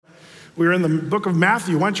We're in the book of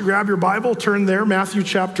Matthew. Why don't you grab your Bible, turn there, Matthew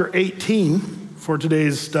chapter 18 for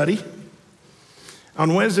today's study.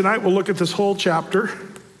 On Wednesday night, we'll look at this whole chapter.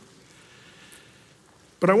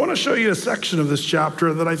 But I want to show you a section of this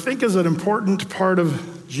chapter that I think is an important part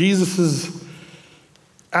of Jesus's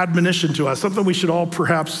admonition to us, something we should all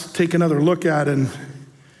perhaps take another look at. And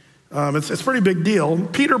it's a pretty big deal.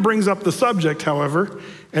 Peter brings up the subject, however,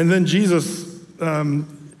 and then Jesus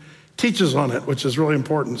teaches on it, which is really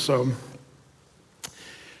important. So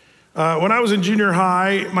when I was in junior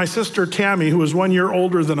high, my sister Tammy, who was 1 year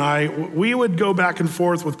older than I, we would go back and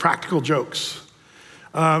forth with practical jokes.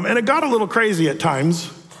 And it got a little crazy at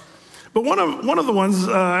times. But one of the ones,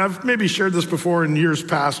 I've maybe shared this before in years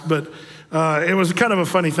past, but it was kind of a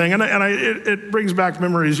funny thing. And it brings back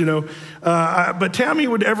memories, you know. But Tammy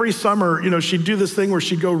would every summer, you know, she'd do this thing where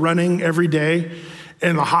she'd go running every day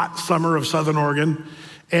in the hot summer of Southern Oregon.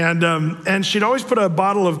 And she'd always put a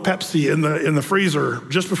bottle of Pepsi in the freezer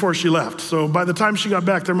just before she left. So by the time she got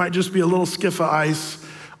back, there might just be a little skiff of ice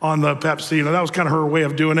on the Pepsi. You know, that was kind of her way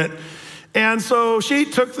of doing it. And so she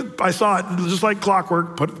I saw it just like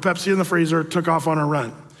clockwork, put the Pepsi in the freezer, took off on her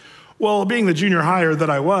run. Well, being the junior higher that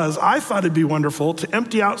I was, I thought it'd be wonderful to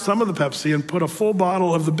empty out some of the Pepsi and put a full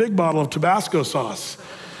bottle of the big bottle of Tabasco sauce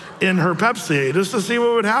in her Pepsi just to see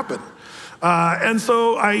what would happen. And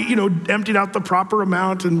so I, emptied out the proper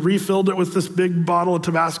amount and refilled it with this big bottle of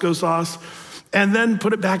Tabasco sauce and then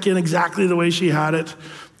put it back in exactly the way she had it.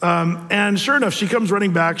 And sure enough, she comes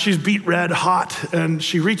running back. She's beet red, hot, and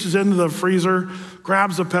she reaches into the freezer,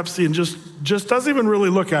 grabs a Pepsi, and just doesn't even really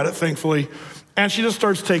look at it, thankfully. And she just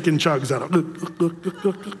starts taking chugs out of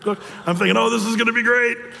it. I'm thinking, oh, this is going to be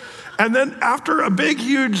great. And then after a big,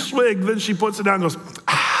 huge swig, then she puts it down and goes,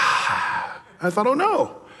 ah. I thought, oh,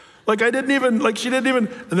 no. She didn't even,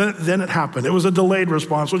 and then it happened. It was a delayed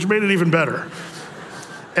response, which made it even better.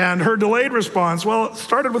 And her delayed response, well, it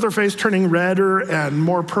started with her face turning redder and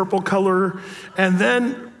more purple color, and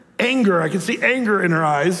then anger. I could see anger in her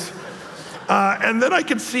eyes. And then I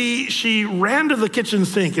could see she ran to the kitchen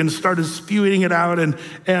sink and started spewing it out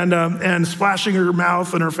and splashing her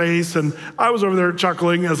mouth and her face. And I was over there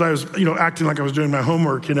chuckling as I was, acting like I was doing my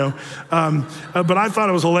homework, But I thought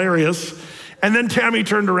it was hilarious. And then Tammy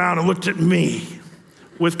turned around and looked at me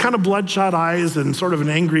with kind of bloodshot eyes and sort of an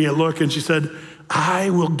angry look, and she said,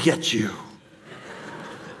 I will get you.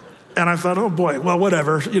 And I thought, oh boy, well,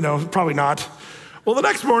 whatever, probably not. Well, the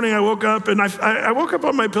next morning I woke up and I woke up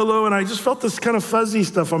on my pillow and I just felt this kind of fuzzy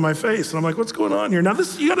stuff on my face. And I'm like, what's going on here? Now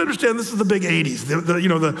you gotta understand, this is the big 80s,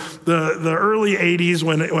 the early 80s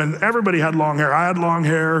when everybody had long hair. I had long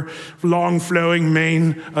hair, long flowing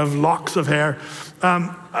mane of locks of hair.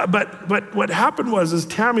 But what happened was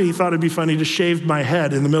Tammy thought it'd be funny to shave my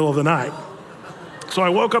head in the middle of the night. So I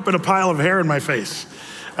woke up in a pile of hair in my face.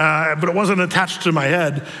 But it wasn't attached to my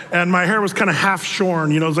head. And my hair was kind of half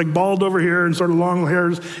shorn, it was like bald over here and sort of long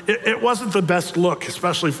hairs. It wasn't the best look,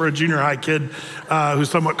 especially for a junior high kid who's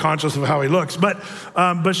somewhat conscious of how he looks. But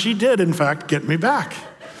she did, in fact, get me back.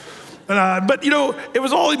 But it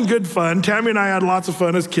was all in good fun. Tammy and I had lots of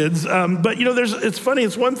fun as kids. But it's funny,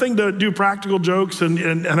 it's one thing to do practical jokes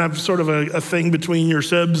and have sort of a thing between your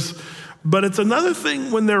sibs. But it's another thing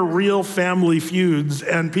when they're real family feuds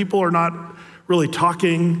and people are not really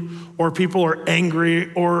talking, or people are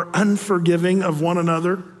angry or unforgiving of one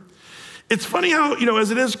another. It's funny how, as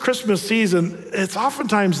it is Christmas season, it's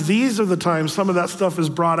oftentimes these are the times some of that stuff is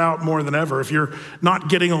brought out more than ever. If you're not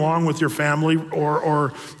getting along with your family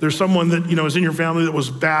or there's someone that, is in your family that was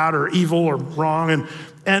bad or evil or wrong.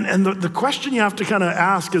 And the question you have to kind of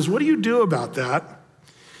ask is, what do you do about that?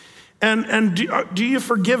 And do you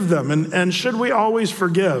forgive them? And should we always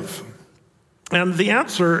forgive? And the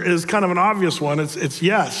answer is kind of an obvious one. It's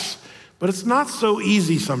yes, but it's not so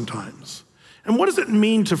easy sometimes. And what does it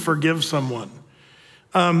mean to forgive someone?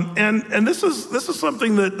 And this is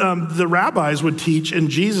something that the rabbis would teach in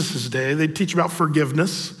Jesus' day. They'd teach about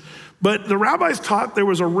forgiveness, but the rabbis taught there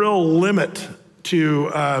was a real limit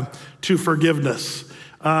to forgiveness.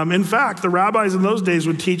 In fact, the rabbis in those days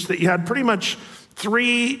would teach that you had pretty much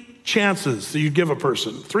 3 chances that you'd give a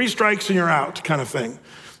person, 3 strikes and you're out kind of thing.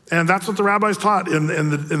 And that's what the rabbis taught in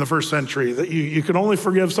the first century, that you can only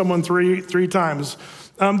forgive someone three times.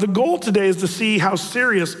 The goal today is to see how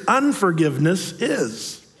serious unforgiveness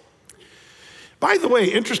is. By the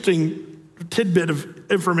way, interesting tidbit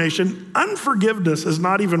of information, unforgiveness is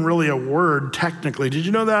not even really a word technically. Did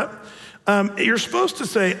you know that? You're supposed to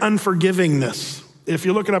say unforgivingness if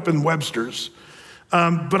you look it up in Webster's.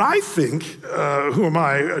 But I think, who am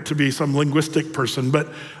I to be some linguistic person,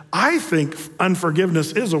 but I think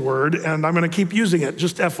unforgiveness is a word, and I'm going to keep using it,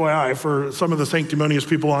 just FYI, for some of the sanctimonious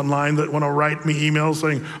people online that want to write me emails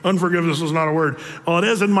saying unforgiveness is not a word. Well, it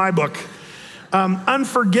is in my book.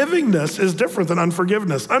 Unforgivingness is different than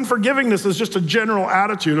unforgiveness. Unforgivingness is just a general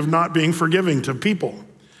attitude of not being forgiving to people.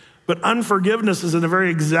 But unforgiveness is in a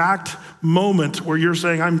very exact moment where you're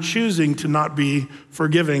saying, I'm choosing to not be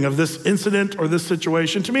forgiving of this incident or this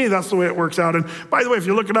situation. To me, that's the way it works out. And by the way, if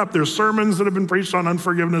you look it up, there's sermons that have been preached on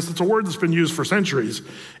unforgiveness. It's a word that's been used for centuries.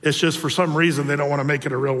 It's just for some reason they don't want to make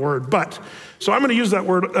it a real word. So I'm going to use that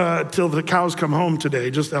word till the cows come home today,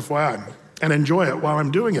 just FYI, and enjoy it while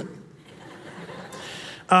I'm doing it.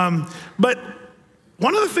 But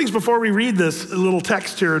one of the things before we read this little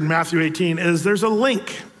text here in Matthew 18 is there's a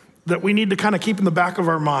link that we need to kind of keep in the back of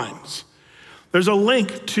our minds. There's a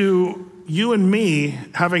link to you and me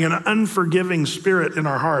having an unforgiving spirit in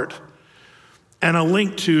our heart, and a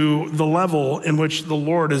link to the level in which the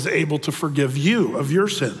Lord is able to forgive you of your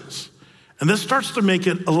sins. And this starts to make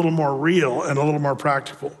it a little more real and a little more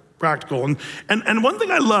practical. And one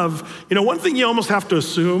thing I love, one thing you almost have to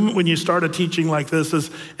assume when you start a teaching like this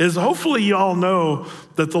is hopefully you all know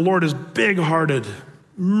that the Lord is big-hearted,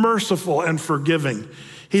 merciful, and forgiving.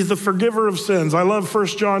 He's the forgiver of sins. I love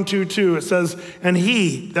 1 John 2:2. It says, and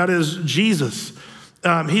he, that is Jesus,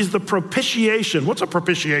 he's the propitiation. What's a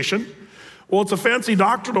propitiation? Well, it's a fancy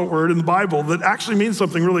doctrinal word in the Bible that actually means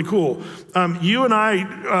something really cool. You and I,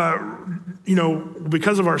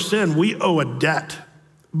 because of our sin, we owe a debt.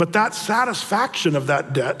 But that satisfaction of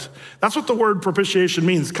that debt, that's what the word propitiation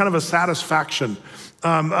means, kind of a satisfaction,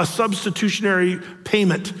 a substitutionary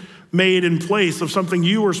payment made in place of something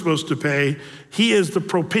you were supposed to pay. He is the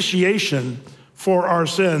propitiation for our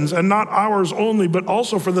sins, and not ours only, but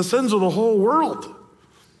also for the sins of the whole world.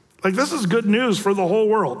 Like, this is good news for the whole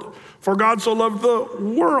world. For God so loved the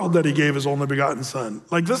world that he gave his only begotten son.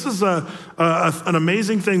 Like, this is an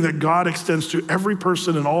amazing thing that God extends to every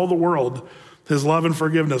person in all the world, his love and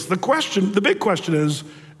forgiveness. The big question is,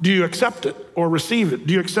 do you accept it or receive it?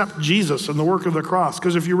 Do you accept Jesus and the work of the cross?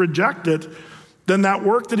 Because if you reject it, then that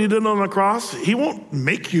work that he did on the cross, he won't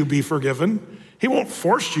make you be forgiven. He won't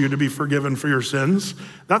force you to be forgiven for your sins.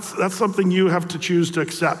 That's something you have to choose to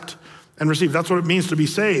accept and receive. That's what it means to be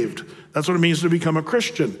saved. That's what it means to become a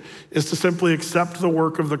Christian, is to simply accept the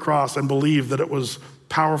work of the cross and believe that it was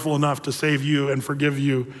powerful enough to save you and forgive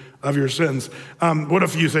you of your sins. What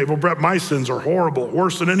if you say, well, Brett, my sins are horrible,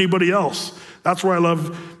 worse than anybody else? That's where I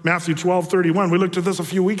love Matthew 12:31. We looked at this a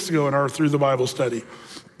few weeks ago in our Through the Bible study.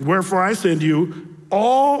 Wherefore I say to you,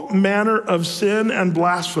 all manner of sin and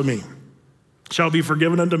blasphemy shall be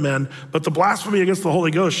forgiven unto men, but the blasphemy against the Holy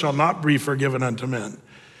Ghost shall not be forgiven unto men.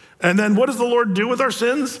 And then what does the Lord do with our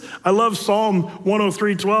sins? I love Psalm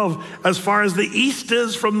 103:12. As far as the east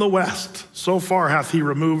is from the west, so far hath he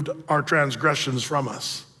removed our transgressions from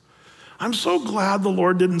us. I'm so glad the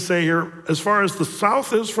Lord didn't say here, as far as the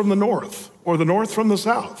south is from the north, or the north from the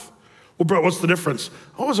south. Well, bro, what's the difference?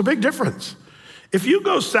 Oh, it's a big difference. If you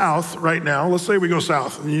go south right now, let's say we go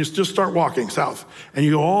south, and you just start walking south, and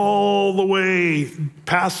you go all the way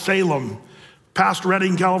past Salem, past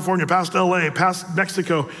Redding, California, past LA, past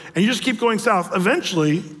Mexico, and you just keep going south,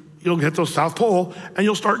 eventually you'll hit the South Pole and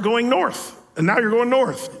you'll start going north. And now you're going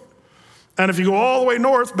north. And if you go all the way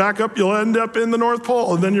north, back up, you'll end up in the North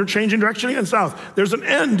Pole, and then you're changing direction again south. There's an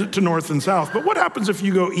end to north and south. But what happens if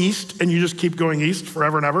you go east and you just keep going east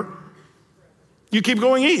forever and ever? You keep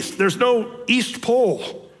going east. There's no East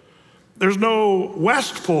Pole. There's no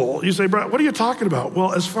West Pole. You say, Brett, what are you talking about?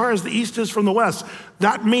 Well, as far as the east is from the west,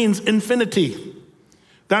 that means infinity.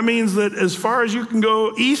 That means that as far as you can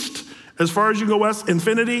go east, as far as you go west,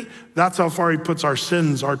 infinity, that's how far he puts our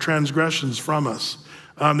sins, our transgressions from us.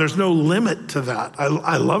 There's no limit to that.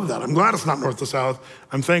 I love that. I'm glad it's not north to south.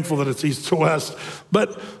 I'm thankful that it's east to west.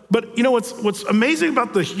 But you know what's amazing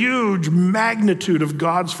about the huge magnitude of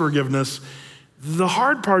God's forgiveness, the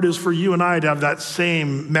hard part is for you and I to have that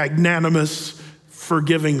same magnanimous,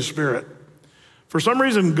 forgiving spirit. For some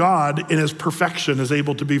reason, God, in his perfection, is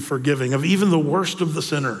able to be forgiving of even the worst of the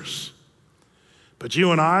sinners. But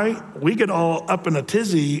you and I, we get all up in a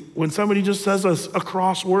tizzy when somebody just says a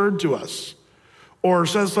cross word to us or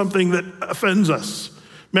says something that offends us.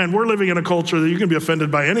 Man, we're living in a culture that you can be offended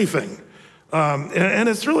by anything. And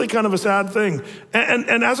it's really kind of a sad thing.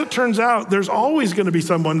 And as it turns out, there's always going to be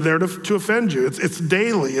someone there to offend you. It's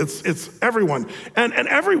daily. It's everyone. And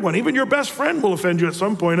everyone, even your best friend, will offend you at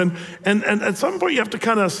some point. And at some point, you have to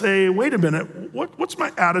kind of say, wait a minute, what's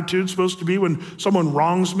my attitude supposed to be when someone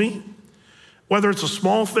wrongs me? whether it's a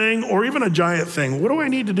small thing or even a giant thing. What do I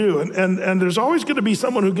need to do? And there's always going to be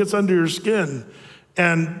someone who gets under your skin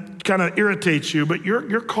and kind of irritates you, but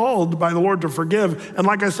you're called by the Lord to forgive. And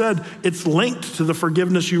like I said, it's linked to the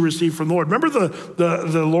forgiveness you receive from the Lord. Remember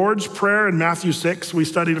the Lord's Prayer in Matthew 6 we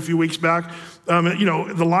studied a few weeks back?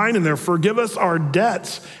 The line in there, forgive us our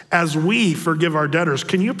debts as we forgive our debtors.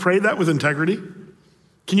 Can you pray that with integrity?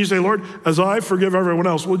 Can you say, Lord, as I forgive everyone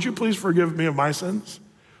else, would you please forgive me of my sins?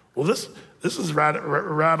 Well, this is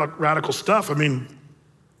radical stuff. I mean,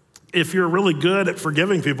 if you're really good at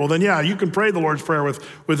forgiving people, then yeah, you can pray the Lord's Prayer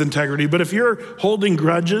with integrity. But if you're holding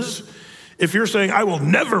grudges, if you're saying, I will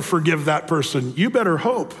never forgive that person, you better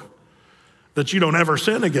hope that you don't ever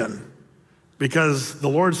sin again. Because the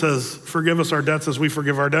Lord says, forgive us our debts as we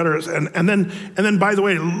forgive our debtors. And then, by the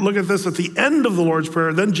way, look at this at the end of the Lord's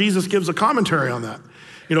Prayer, then Jesus gives a commentary on that.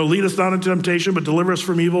 Lead us not into temptation, but deliver us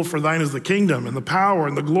from evil, for thine is the kingdom and the power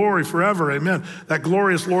and the glory forever, amen. That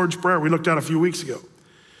glorious Lord's Prayer we looked at a few weeks ago.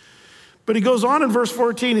 But he goes on in verse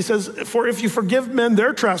 14, he says, for if you forgive men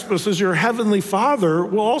their trespasses, your heavenly Father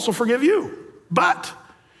will also forgive you. But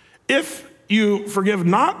if you forgive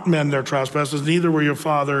not men their trespasses, neither will your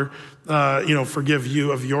Father forgive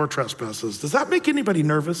you of your trespasses. Does that make anybody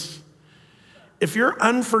nervous? If you're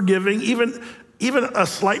unforgiving, even a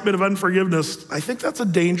slight bit of unforgiveness, I think that's a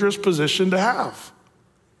dangerous position to have.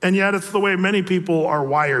 And yet it's the way many people are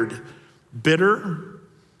wired. Bitter,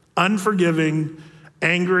 unforgiving,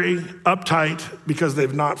 angry, uptight, because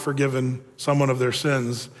they've not forgiven someone of their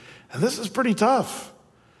sins. And this is pretty tough.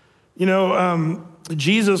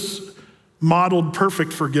 Jesus modeled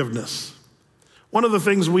perfect forgiveness. One of the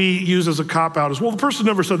things we use as a cop-out is, well, the person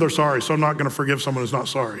never said they're sorry, so I'm not gonna forgive someone who's not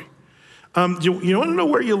sorry. You wanna know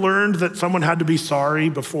where you learned that someone had to be sorry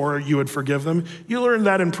before you would forgive them? You learned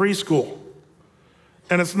that in preschool.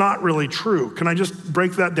 And it's not really true. Can I just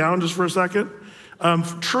break that down just for a second?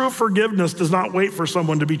 True forgiveness does not wait for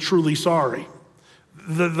someone to be truly sorry.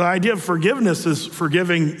 The idea of forgiveness is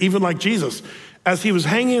forgiving, even like Jesus. As he was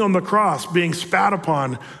hanging on the cross, being spat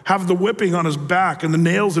upon, have the whipping on his back and the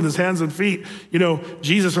nails in his hands and feet.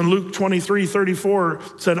 Jesus in Luke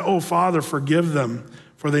 23:34 said, oh, Father, forgive them,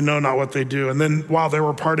 for they know not what they do. And then while they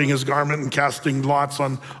were parting his garment and casting lots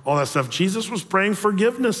on all that stuff, Jesus was praying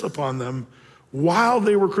forgiveness upon them while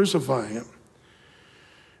they were crucifying him.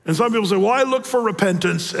 And some people say, well, I look for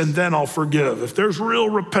repentance and then I'll forgive. If there's real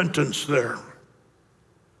repentance there.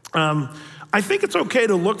 I think it's okay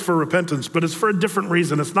to look for repentance, but it's for a different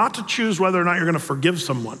reason. It's not to choose whether or not you're gonna forgive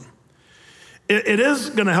someone. It is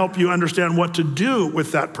gonna help you understand what to do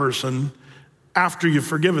with that person after you've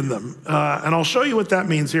forgiven them. And I'll show you what that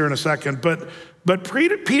means here in a second. But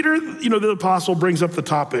Peter, the apostle, brings up the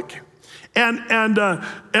topic. And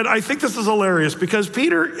I think this is hilarious because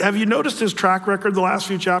Peter, have you noticed his track record the last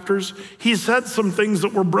few chapters? He said some things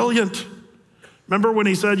that were brilliant. Remember when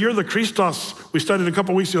he said, you're the Christos, we studied a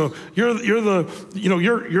couple weeks ago, you're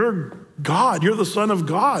God, you're the Son of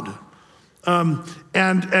God.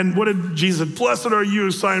 And what did Jesus say? Blessed are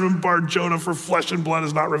you, Simon Bar-Jonah, for flesh and blood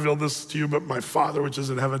has not revealed this to you, but my Father which is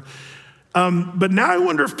in heaven. But now I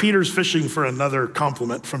wonder if Peter's fishing for another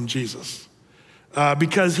compliment from Jesus.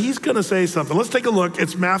 Because he's gonna say something. Let's take a look.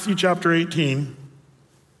 It's Matthew chapter 18.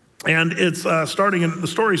 And it's the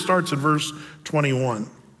story starts in verse 21.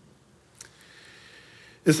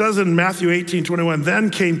 It says in Matthew 18:21,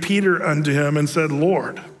 then came Peter unto him and said,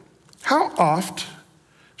 Lord, how oft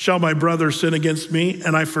shall my brother sin against me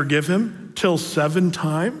and I forgive him? Till 7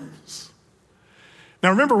 times?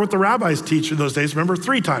 Now remember what the rabbis teach in those days. Remember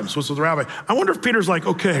 3 times was the rabbi. I wonder if Peter's like,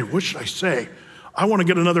 okay, what should I say? I want to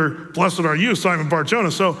get another, blessed are you, Simon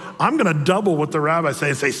Bar-Jonah. So I'm going to double what the rabbis say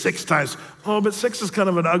and say 6 times. Oh, but 6 is kind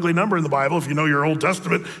of an ugly number in the Bible if you know your Old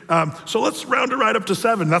Testament. So let's round it right up to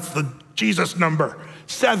 7. That's the Jesus number,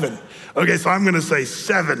 7. Okay, so I'm going to say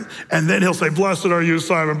 7. And then he'll say, blessed are you,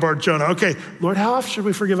 Simon Bar-Jonah. Okay, Lord, how often should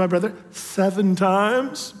we forgive our brother? 7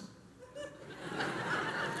 times?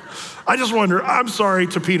 I just wonder, I'm sorry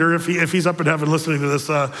to Peter if he's up in heaven listening to this.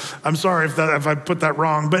 I'm sorry if I put that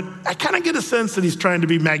wrong, but I kind of get a sense that he's trying to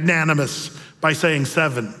be magnanimous by saying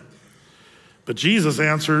 7. But Jesus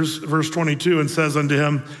answers, verse 22, and says unto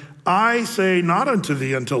him, I say not unto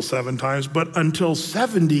thee until 7 times, but until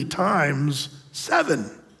 70 times 7.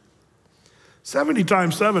 70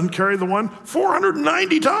 times 7, carry the one,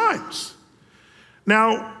 490 times.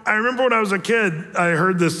 Now, I remember when I was a kid, I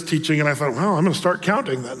heard this teaching and I thought, well, I'm gonna start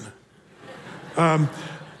counting then.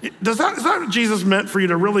 Is that what Jesus meant for you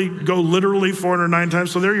to really go literally 409 times?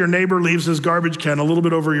 So there your neighbor leaves his garbage can a little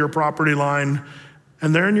bit over your property line,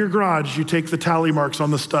 and there in your garage, you take the tally marks on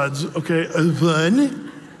the studs. Okay,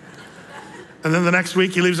 1, And then the next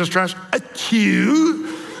week he leaves his trash,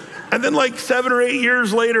 achoo. And then like 7 or 8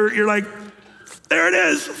 years later, you're like, there it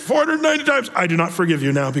is, 490 times. I do not forgive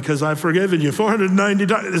you now because I've forgiven you 490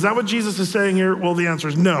 times. Is that what Jesus is saying here? Well, the answer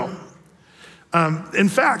is no. In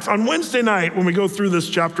fact, on Wednesday night, when we go through this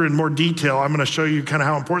chapter in more detail, I'm gonna show you kind of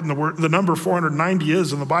how important the number 490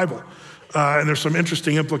 is in the Bible. And there's some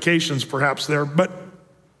interesting implications perhaps there. But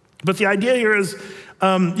the idea here is,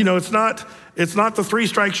 it's not the 3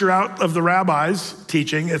 strikes you're out of the rabbi's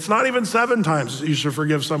teaching. It's not even 7 times you should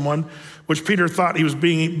forgive someone, which Peter thought he was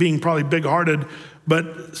being probably big-hearted.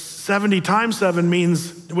 But 70 times 7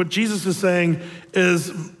 means what Jesus is saying is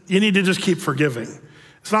you need to just keep forgiving.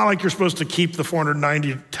 It's not like you're supposed to keep the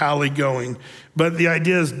 490 tally going, but the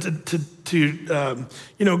idea is to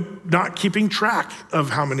not keeping track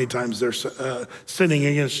of how many times they're sinning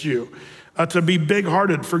against you. To be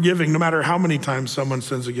big-hearted, forgiving, no matter how many times someone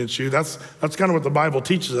sins against you. That's kind of what the Bible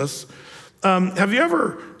teaches us. Have you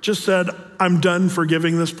ever just said, I'm done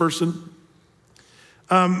forgiving this person?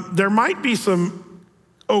 There might be some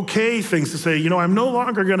okay things to say, I'm no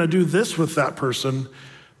longer gonna do this with that person,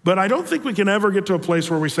 but I don't think we can ever get to a place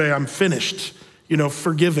where we say, I'm finished,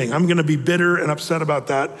 forgiving. I'm gonna be bitter and upset about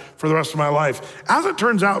that for the rest of my life. As it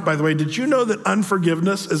turns out, by the way, did you know that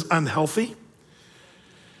unforgiveness is unhealthy?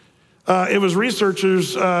 It was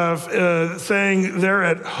researchers saying there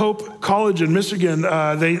at Hope College in Michigan,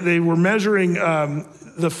 they were measuring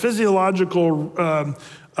the physiological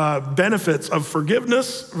benefits of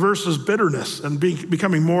forgiveness versus bitterness and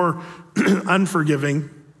becoming more unforgiving.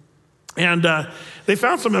 And they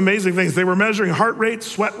found some amazing things. They were measuring heart rates,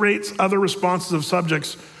 sweat rates, other responses of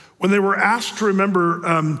subjects when they were asked to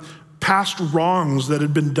remember past wrongs that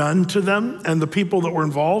had been done to them and the people that were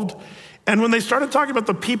involved. And when they started talking about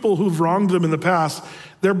the people who've wronged them in the past,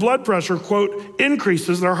 their blood pressure, quote,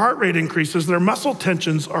 increases, their heart rate increases, their muscle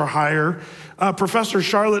tensions are higher. Professor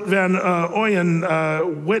Charlotte Van Ooyen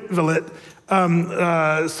Witvelet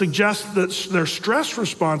suggests that their stress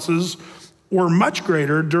responses were much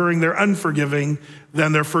greater during their unforgiving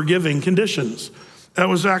than their forgiving conditions. That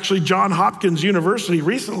was actually Johns Hopkins University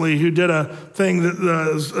recently who did a thing that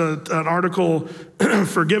was an article,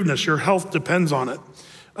 Forgiveness, Your Health Depends on It.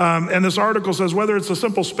 And this article says, whether it's a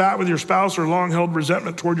simple spat with your spouse or long-held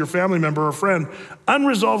resentment toward your family member or friend,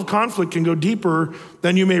 unresolved conflict can go deeper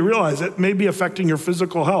than you may realize. It may be affecting your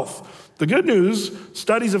physical health. The good news,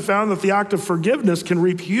 studies have found that the act of forgiveness can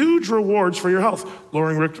reap huge rewards for your health,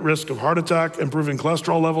 lowering risk of heart attack, improving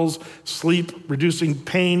cholesterol levels, sleep, reducing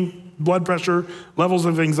pain, blood pressure, levels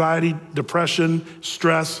of anxiety, depression,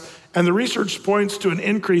 stress. And the research points to an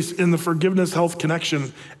increase in the forgiveness health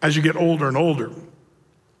connection as you get older and older.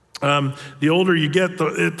 The older you get,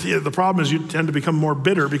 the problem is you tend to become more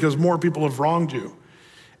bitter because more people have wronged you.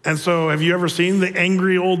 And so have you ever seen the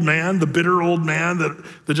angry old man, the bitter old man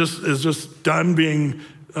that just is just done being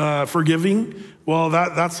forgiving? Well,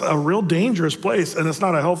 that's a real dangerous place, and it's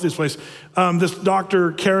not a healthy place. This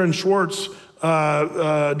Dr. Karen Schwartz,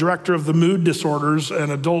 director of the mood disorders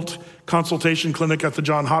and adult consultation clinic at the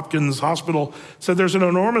Johns Hopkins Hospital, said there's an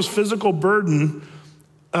enormous physical burden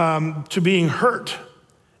to being hurt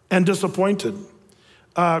and disappointed.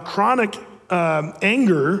 Chronic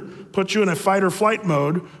anger puts you in a fight or flight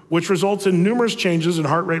mode, which results in numerous changes in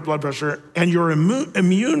heart rate, blood pressure, and your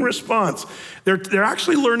immune response. They're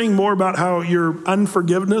actually learning more about how your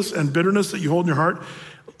unforgiveness and bitterness that you hold in your heart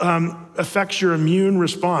affects your immune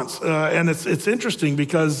response. And it's interesting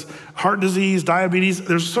because heart disease, diabetes,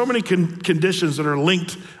 there's so many conditions that are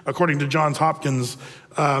linked according to Johns Hopkins.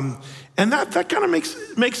 And that kind of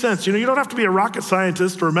makes sense. You don't have to be a rocket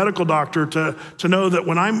scientist or a medical doctor to know that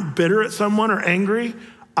when I'm bitter at someone or angry,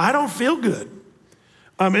 I don't feel good.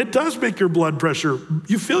 It does make your blood pressure,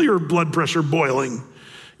 you feel your blood pressure boiling.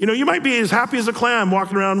 You might be as happy as a clam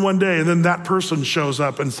walking around one day and then that person shows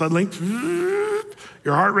up and suddenly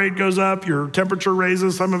your heart rate goes up, your temperature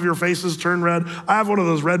raises, some of your faces turn red. I have one of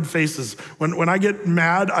those red faces. When I get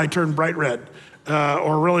mad, I turn bright red.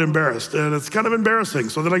 Or really embarrassed. And it's kind of embarrassing.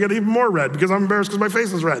 So then I get even more red because I'm embarrassed because my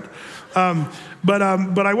face is red. But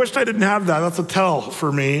I wished I didn't have that. That's a tell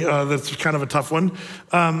for me. That's kind of a tough one.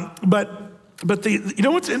 But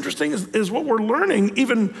what's interesting is what we're learning,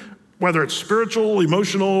 even whether it's spiritual,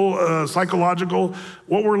 emotional, psychological,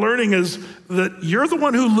 what we're learning is that you're the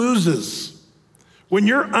one who loses. When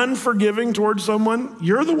you're unforgiving towards someone,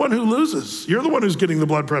 you're the one who loses. You're the one who's getting the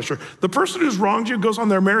blood pressure. The person who's wronged you goes on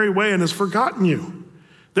their merry way and has forgotten you.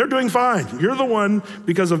 They're doing fine. You're the one,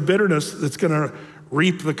 because of bitterness, that's gonna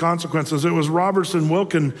reap the consequences. It was Robertson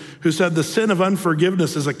Wilkin who said the sin of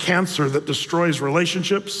unforgiveness is a cancer that destroys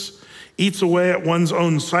relationships, eats away at one's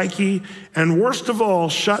own psyche, and worst of all,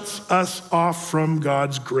 shuts us off from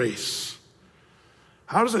God's grace.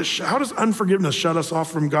 How does unforgiveness shut us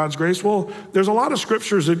off from God's grace? Well, there's a lot of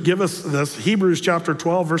scriptures that give us this. Hebrews chapter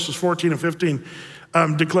 12, verses 14 and 15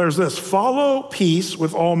 declares this: follow peace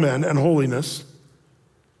with all men and holiness,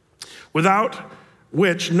 without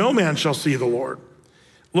which no man shall see the Lord.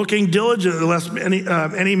 Looking diligently, lest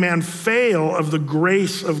any man fail of the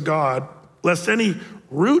grace of God, lest any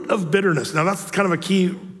root of bitterness, now that's kind of a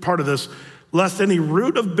key part of this, lest any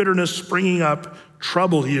root of bitterness springing up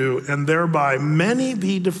trouble you, and thereby many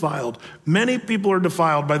be defiled. Many people are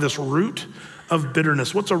defiled by this root of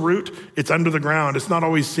bitterness. What's a root? It's under the ground. It's not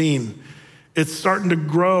always seen. It's starting to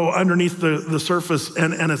grow underneath the surface,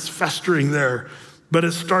 and it's festering there. But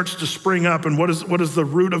it starts to spring up, and what does the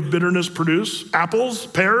root of bitterness produce? Apples,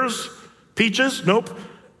 pears, peaches? Nope.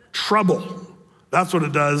 Trouble. That's what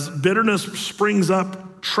it does. Bitterness springs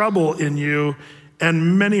up trouble in you,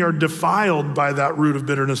 and many are defiled by that root of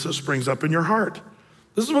bitterness that springs up in your heart.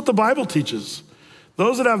 This is what the Bible teaches.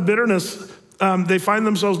 Those that have bitterness, they find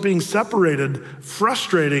themselves being separated,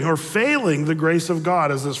 frustrating, or failing the grace of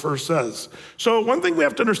God, as this verse says. So one thing we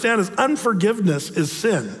have to understand is unforgiveness is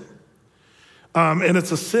sin. And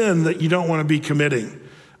it's a sin that you don't want to be committing.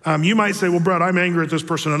 You might say, well, Brett, I'm angry at this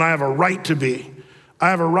person and I have a right to be. I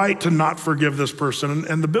have a right to not forgive this person.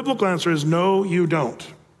 And the biblical answer is no, you don't.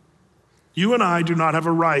 You and I do not have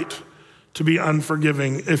a right to be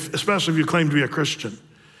unforgiving, especially if you claim to be a Christian.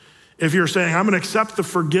 If you're saying, I'm going to accept the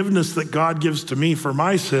forgiveness that God gives to me for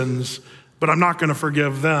my sins, but I'm not going to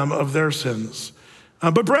forgive them of their sins.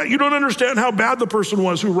 But Brett, you don't understand how bad the person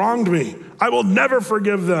was who wronged me. I will never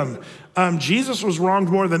forgive them. Jesus was wronged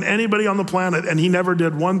more than anybody on the planet, and he never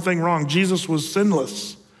did one thing wrong. Jesus was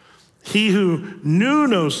sinless. He who knew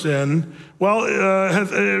no sin, 2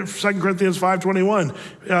 Corinthians 5:21,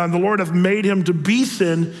 the Lord hath made him to be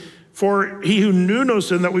sin, for he who knew no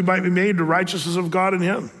sin, that we might be made the righteousness of God in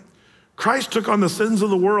him. Christ took on the sins of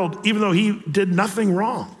the world, even though he did nothing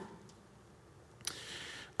wrong.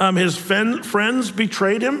 His friends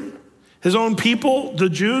betrayed him. His own people, the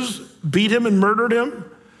Jews, beat him and murdered him.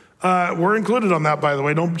 We're included on that, by the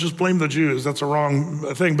way. Don't just blame the Jews. That's a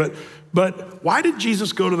wrong thing. But why did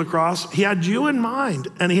Jesus go to the cross? He had you in mind,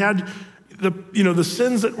 and he had the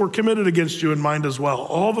sins that were committed against you in mind as well.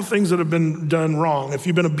 All the things that have been done wrong. If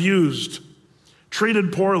you've been abused,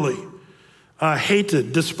 treated poorly,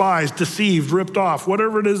 hated, despised, deceived, ripped off,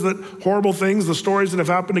 whatever it is, that horrible things, the stories that have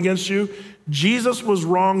happened against you, Jesus was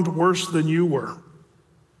wronged worse than you were.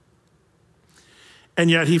 And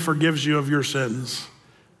yet he forgives you of your sins.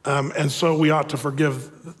 And so we ought to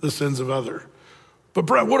forgive the sins of others. But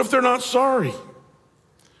Brett, what if they're not sorry?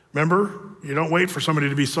 Remember, you don't wait for somebody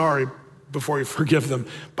to be sorry before you forgive them.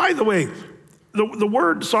 By the way, the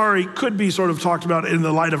word sorry could be sort of talked about in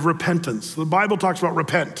the light of repentance. The Bible talks about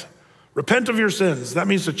repent. Repent of your sins. That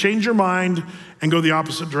means to change your mind and go the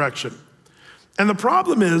opposite direction. And the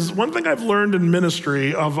problem is, one thing I've learned in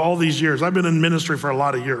ministry of all these years, I've been in ministry for a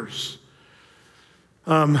lot of years.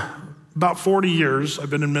 About 40 years I've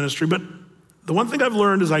been in ministry, but the one thing I've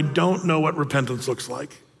learned is I don't know what repentance looks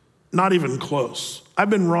like. Not even close. I've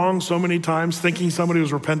been wrong so many times thinking somebody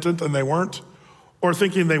was repentant and they weren't, or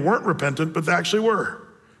thinking they weren't repentant, but they actually were.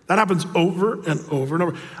 That happens over and over and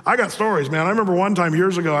over. I got stories, man. I remember one time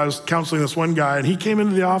years ago, I was counseling this one guy and he came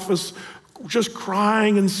into the office just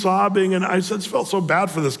crying and sobbing, and I just felt so bad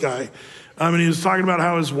for this guy. And he was talking about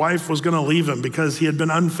how his wife was gonna leave him because he had been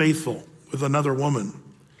unfaithful with another woman.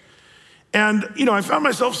 And, I found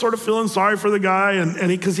myself sort of feeling sorry for the guy, and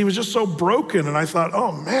because he was just so broken. And I thought,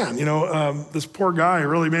 oh man, this poor guy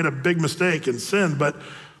really made a big mistake and sinned, but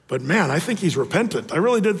man, I think he's repentant. I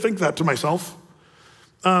really did think that to myself.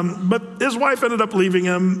 But his wife ended up leaving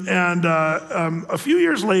him, and a few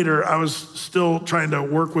years later, I was still trying to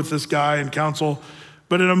work with this guy and counsel,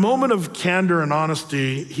 but in a moment of candor and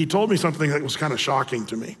honesty, he told me something that was kind of shocking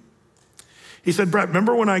to me. He said, Brett,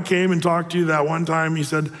 remember when I came and talked to you that one time? He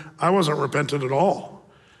said, I wasn't repentant at all.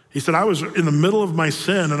 He said, I was in the middle of my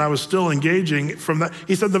sin and I was still engaging from that.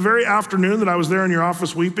 He said, the very afternoon that I was there in your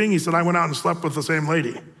office weeping, he said, I went out and slept with the same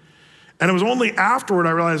lady. And it was only afterward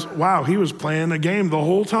I realized, wow, he was playing a game the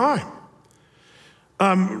whole time.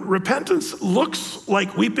 Repentance looks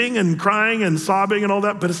like weeping and crying and sobbing and all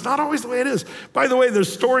that, but it's not always the way it is. By the way,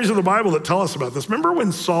 there's stories in the Bible that tell us about this. Remember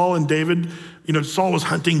when Saul and David, Saul was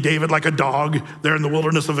hunting David like a dog there in the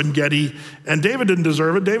wilderness of En-Gedi, and David didn't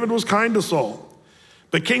deserve it. David was kind to Saul.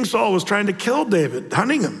 But King Saul was trying to kill David,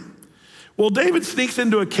 hunting him. Well, David sneaks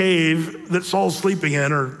into a cave that Saul's sleeping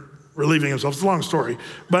in or relieving himself. It's a long story.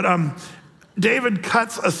 But David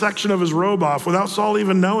cuts a section of his robe off without Saul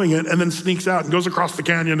even knowing it, and then sneaks out and goes across the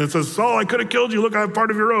canyon and says, Saul, I could have killed you. Look, I have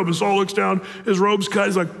part of your robe. And Saul looks down, his robe's cut.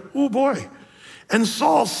 He's like, oh boy. And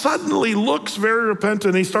Saul suddenly looks very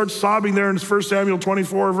repentant. He starts sobbing there in 1 Samuel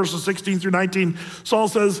 24, verses 16 through 19. Saul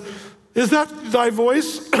says, is that thy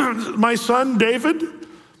voice, my son David?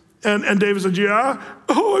 And David said, yeah.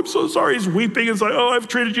 Oh, I'm so sorry. He's weeping. It's like, oh, I've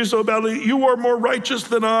treated you so badly. You are more righteous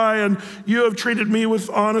than I, and you have treated me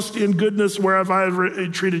with honesty and goodness, whereas I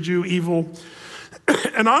have treated you evil.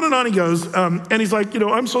 And on he goes. And he's like,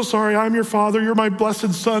 I'm so sorry. I'm your father. You're my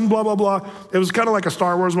blessed son, blah, blah, blah. It was kind of like a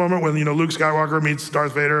Star Wars moment when, Luke Skywalker meets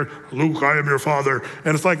Darth Vader. Luke, I am your father.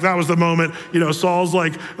 And it's like, that was the moment, Saul's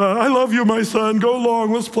like, I love you, my son. Go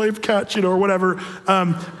long. Let's play catch, or whatever.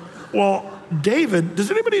 Well, David,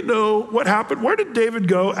 does anybody know what happened? Where did David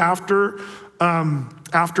go after they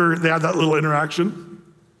had that little interaction?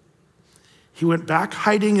 He went back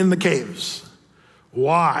hiding in the caves.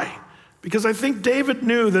 Why? Because I think David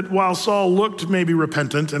knew that while Saul looked maybe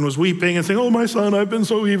repentant and was weeping and saying, oh, my son, I've been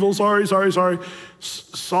so evil, sorry.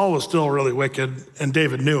 Saul was still really wicked, and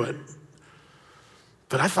David knew it.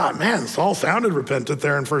 But I thought, man, Saul sounded repentant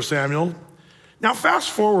there in 1 Samuel. Now, fast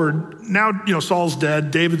forward, now, Saul's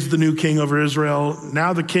dead. David's the new king over Israel.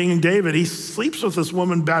 Now the king, David, he sleeps with this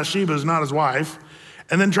woman, Bathsheba, who's not his wife,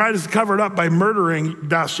 and then tries to cover it up by murdering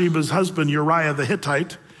Bathsheba's husband, Uriah the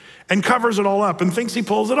Hittite, and covers it all up and thinks he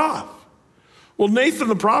pulls it off. Well, Nathan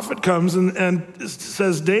the prophet comes and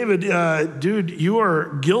says, David, dude, you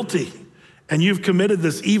are guilty, and you've committed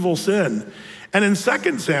this evil sin. And in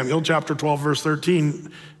 2 Samuel chapter 12, verse 13,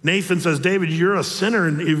 Nathan says, David, you're a sinner,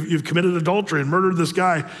 and you've committed adultery and murdered this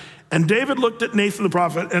guy. And David looked at Nathan the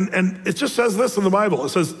prophet, and it just says this in the Bible. It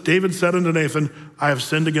says, David said unto Nathan, I have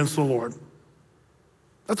sinned against the Lord.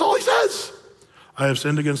 That's all he says. I have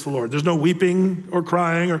sinned against the Lord. There's no weeping or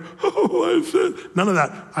crying or, oh, I have sinned. None of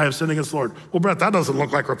that. I have sinned against the Lord. Well, Brett, that doesn't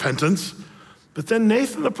look like repentance. But then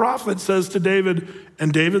Nathan the prophet says to David,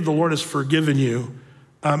 and David, the Lord has forgiven you,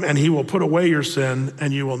 and he will put away your sin,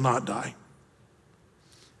 and you will not die.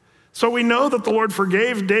 So we know that the Lord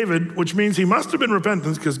forgave David, which means he must have been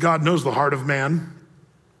repentant because God knows the heart of man.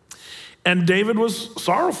 And David was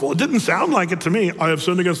sorrowful. It didn't sound like it to me. I have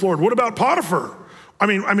sinned against the Lord. What about Potiphar? I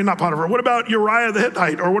mean, not Potiphar. What about Uriah the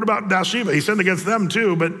Hittite? Or what about Bathsheba? He sinned against them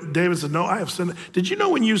too, but David said, no, I have sinned. Did you know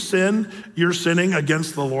when you sin, you're sinning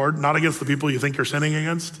against the Lord, not against the people you think you're sinning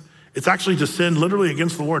against? It's actually to sin literally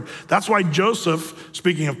against the Lord. That's why Joseph,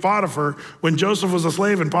 speaking of Potiphar, when Joseph was a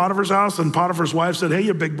slave in Potiphar's house and Potiphar's wife said, hey,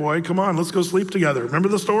 you big boy, come on, let's go sleep together. Remember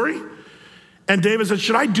the story? And David said,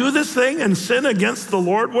 should I do this thing and sin against the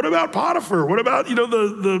Lord? What about Potiphar? What about,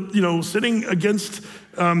 the sinning against,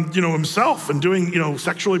 himself and doing,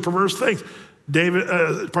 sexually perverse things?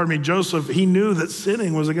 Joseph, he knew that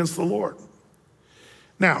sinning was against the Lord.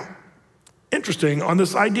 Now, interesting, on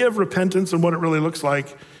this idea of repentance and what it really looks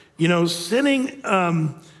like, sinning,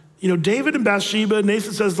 David and Bathsheba,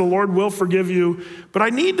 Nathan says the Lord will forgive you. But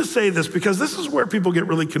I need to say this because this is where people get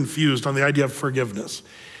really confused on the idea of forgiveness.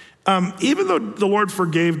 Even though the Lord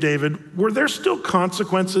forgave David, were there still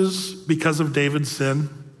consequences because of David's sin?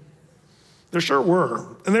 There sure were,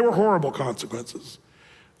 and they were horrible consequences.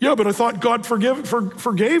 Yeah, but I thought God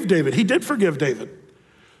forgave David. He did forgive David.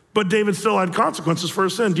 But David still had consequences for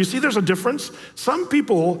his sin. Do you see there's a difference? Some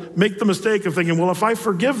people make the mistake of thinking, well, if I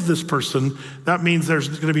forgive this person, that means there's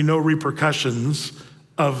going to be no repercussions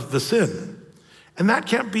of the sin. And that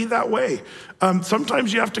can't be that way.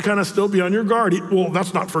 Sometimes you have to kind of still be on your guard. Well,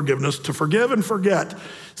 that's not forgiveness, to forgive and forget.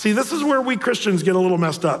 See, this is where we Christians get a little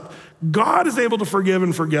messed up. God is able to forgive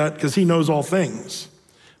and forget because he knows all things.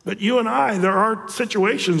 But you and I, there are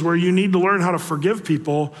situations where you need to learn how to forgive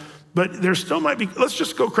people, but there still might be, let's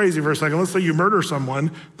just go crazy for a second. Let's say you murder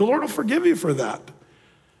someone. The Lord will forgive you for that.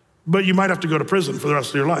 But you might have to go to prison for the rest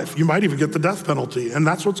of your life. You might even get the death penalty, and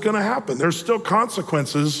that's what's going to happen. There's still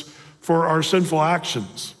consequences for our sinful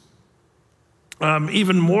actions.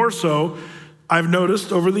 Even more so, I've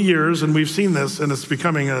noticed over the years, and we've seen this, and it's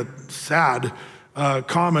becoming a sad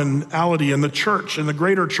commonality in the church, in the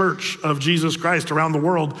greater church of Jesus Christ around the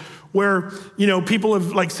world, where, people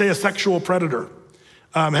have, like, say, a sexual predator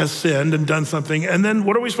has sinned and done something, and then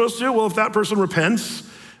what are we supposed to do? Well, if that person repents,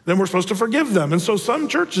 then we're supposed to forgive them. And so some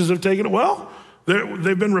churches have taken it, well,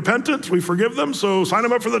 they've been repentant, we forgive them, so sign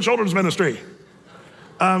them up for the children's ministry.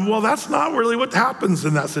 Well, that's not really what happens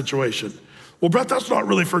in that situation. Well, Brett, that's not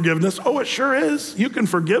really forgiveness. Oh, it sure is. You can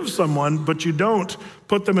forgive someone, but you don't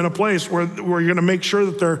put them in a place where you're gonna make sure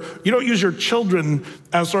that you don't use your children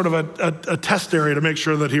as sort of a test area to make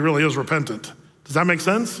sure that he really is repentant. Does that make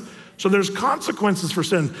sense? So there's consequences for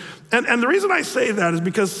sin. And the reason I say that is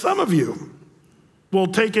because some of you, will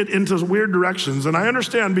take it into weird directions. And I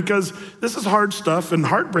understand because this is hard stuff and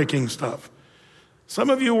heartbreaking stuff. Some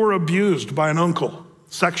of you were abused by an uncle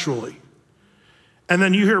sexually. And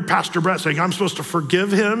then you hear Pastor Brett saying, I'm supposed to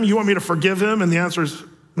forgive him? You want me to forgive him? And the answer is,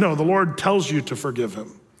 no, the Lord tells you to forgive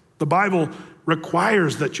him. The Bible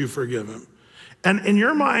requires that you forgive him. And in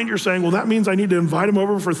your mind, you're saying, well, that means I need to invite him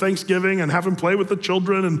over for Thanksgiving and have him play with the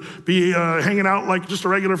children and be hanging out like just a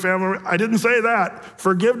regular family. I didn't say that.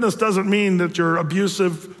 Forgiveness doesn't mean that your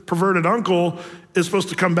abusive, perverted uncle is supposed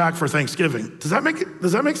to come back for Thanksgiving. Does that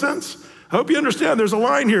make sense? I hope you understand there's a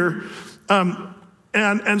line here.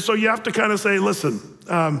 And so you have to kind of say, listen,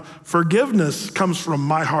 forgiveness comes from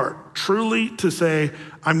my heart. Truly to say,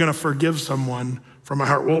 I'm gonna forgive someone from my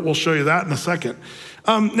heart. We'll show you that in a second.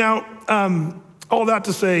 All that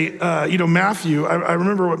to say, Matthew, I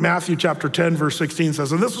remember what Matthew chapter 10, verse 16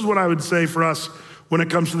 says, and this is what I would say for us when it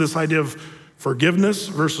comes to this idea of forgiveness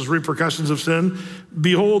versus repercussions of sin.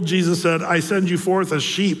 Behold, Jesus said, I send you forth as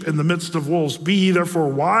sheep in the midst of wolves. Be ye therefore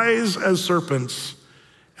wise as serpents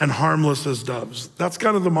and harmless as doves. That's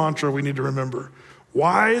kind of the mantra we need to remember.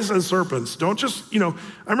 Wise as serpents. Don't just, I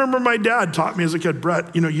remember my dad taught me as a kid,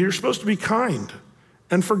 Brett, you're supposed to be kind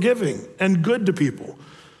and forgiving and good to people.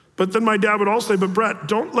 But then my dad would also say, but Brett,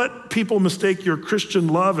 don't let people mistake your Christian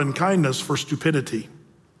love and kindness for stupidity.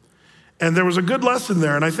 And there was a good lesson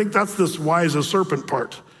there, and I think that's this wise as serpent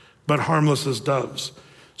part, but harmless as doves.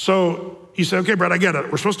 So you say, okay, Brett, I get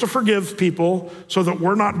it. We're supposed to forgive people so that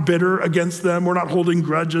we're not bitter against them. We're not holding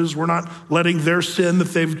grudges. We're not letting their sin that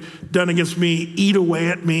they've done against me eat away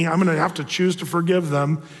at me. I'm gonna have to choose to forgive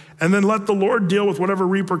them and then let the Lord deal with whatever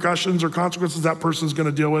repercussions or consequences that person's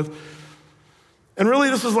gonna deal with. And really,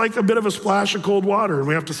 this is like a bit of a splash of cold water. And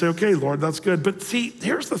we have to say, okay, Lord, that's good. But see,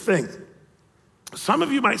 here's the thing. Some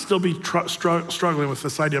of you might still be struggling with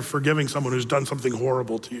this idea of forgiving someone who's done something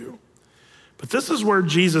horrible to you. But this is where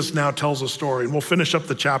Jesus now tells a story, and we'll finish up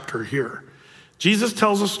the chapter here. Jesus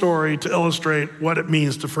tells a story to illustrate what it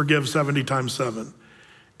means to forgive 70 times 7.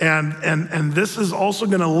 And this is also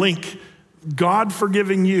gonna link God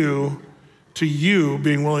forgiving you to you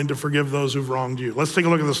being willing to forgive those who've wronged you. Let's take a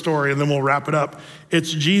look at the story and then we'll wrap it up.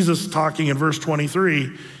 It's Jesus talking in verse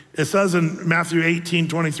 23. It says in Matthew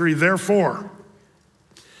 18:23, therefore,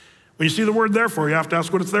 when you see the word therefore, you have to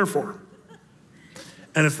ask what it's there for.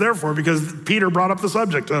 And it's therefore because Peter brought up the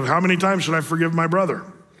subject of how many times should I forgive my brother?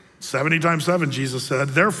 70 times 7, Jesus said.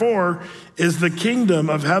 Therefore is the kingdom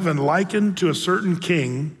of heaven likened to a certain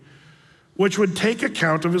king, which would take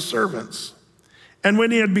account of his servants. And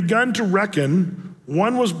when he had begun to reckon,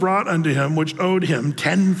 one was brought unto him which owed him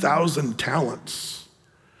 10,000 talents.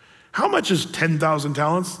 How much is 10,000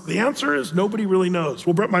 talents? The answer is nobody really knows.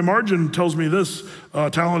 Well, Brett, my margin tells me this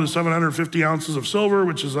talent is 750 ounces of silver,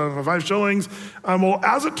 which is 5 shillings. Well,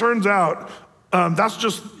 as it turns out, that's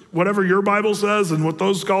just whatever your Bible says and what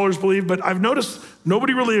those scholars believe. But I've noticed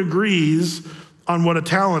nobody really agrees on what a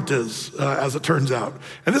talent is, as it turns out.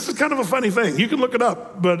 And this is kind of a funny thing. You can look it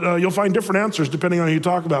up, but you'll find different answers depending on who you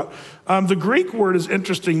talk about. The Greek word is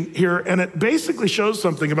interesting here, and it basically shows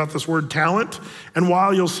something about this word talent. And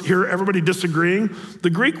while you'll hear everybody disagreeing, the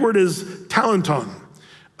Greek word is talenton.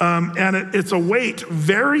 And it's a weight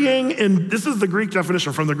varying in, this is the Greek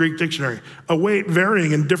definition from the Greek dictionary, a weight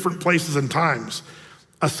varying in different places and times.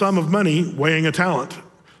 A sum of money weighing a talent.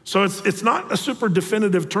 So it's not a super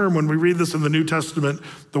definitive term when we read this in the New Testament,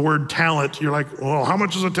 the word talent. You're like, well, how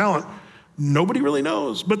much is a talent? Nobody really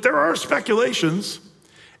knows, but there are speculations.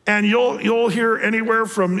 And you'll hear anywhere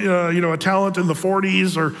from a talent in the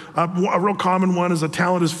 40s, or a real common one is a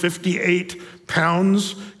talent is 58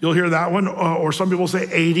 pounds. You'll hear that one, or some people say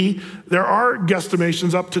 80. There are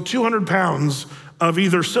guesstimations up to 200 pounds of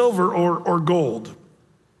either silver or gold.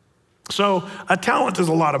 So a talent is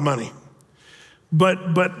a lot of money.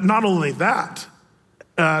 But not only that,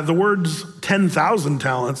 the words 10,000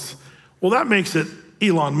 talents, well, that makes it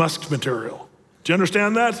Elon Musk material. Do you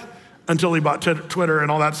understand that? Until he bought Twitter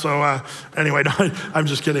and all that. So anyway, no, I'm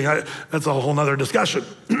just kidding. That's a whole nother discussion.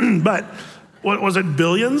 But what was it,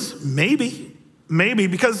 billions? Maybe,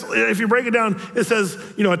 because if you break it down, it says,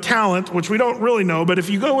 a talent, which we don't really know, but if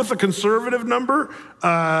you go with the conservative number,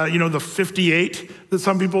 the 58 that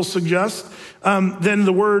some people suggest, then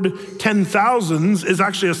the word 10,000s is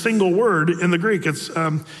actually a single word in the Greek. It's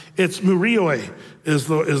murioi is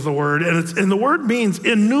the word, and the word means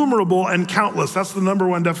innumerable and countless. That's the number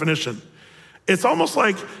one definition. It's almost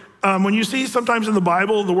like When you see sometimes in the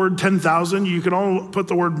Bible the word 10,000, you can all put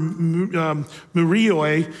the word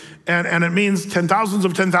murioi, and it means 10,000s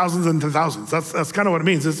of 10,000s and 10,000s. That's kind of what it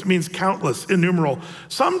means. It means countless, innumerable.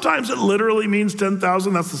 Sometimes it literally means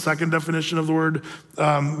 10,000. That's the second definition of the word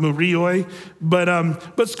murioi.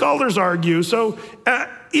 But scholars argue, so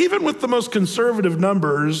even with the most conservative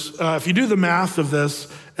numbers, if you do the math of this,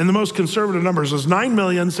 and the most conservative numbers is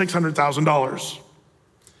 $9,600,000.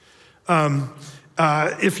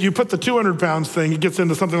 If you put the 200 pounds thing, it gets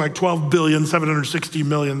into something like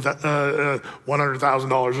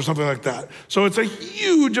 $12,760,100,000 or something like that. So it's a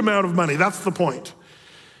huge amount of money. That's the point.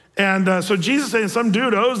 And so Jesus is saying some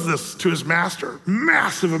dude owes this to his master,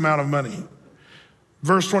 massive amount of money.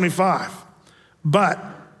 Verse 25, but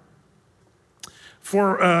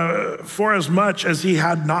for as much as he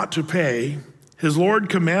had not to pay, his Lord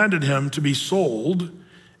commanded him to be sold,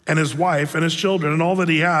 and his wife and his children and all that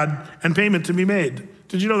he had, and payment to be made.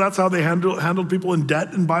 Did you know that's how they handled people in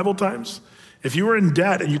debt in Bible times? If you were in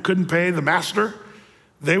debt and you couldn't pay the master,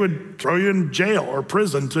 they would throw you in jail or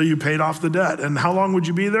prison until you paid off the debt. And how long would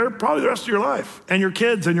you be there? Probably the rest of your life, and your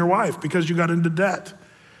kids and your wife, because you got into debt.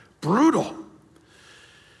 Brutal.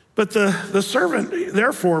 But the servant,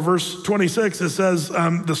 therefore, verse 26, it says,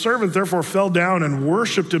 the servant therefore fell down and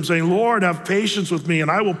worshiped him, saying, Lord, have patience with me, and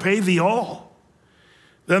I will pay thee all.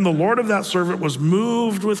 Then the Lord of that servant was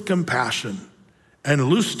moved with compassion and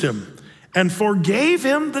loosed him and forgave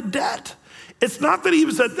him the debt. It's not that he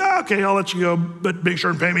said, okay, I'll let you go, but make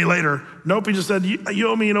sure and pay me later. Nope, he just said, you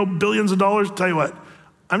owe me, billions of dollars. Tell you what,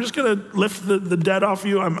 I'm just gonna lift the debt off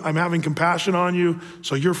you. I'm having compassion on you,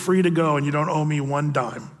 so you're free to go and you don't owe me one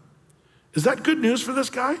dime. Is that good news for this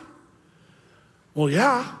guy? Well,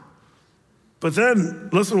 yeah. But then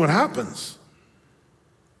listen what happens.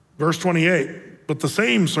 Verse 28. But the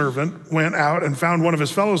same servant went out and found one of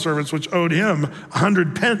his fellow servants, which owed him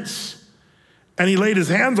 100 pence. And he laid his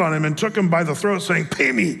hands on him and took him by the throat, saying,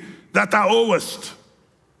 pay me that thou owest.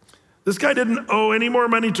 This guy didn't owe any more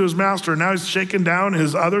money to his master. Now he's shaken down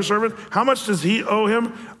his other servant. How much does he owe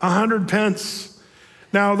him? 100 pence.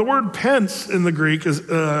 Now, the word pence in the Greek is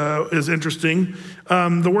interesting.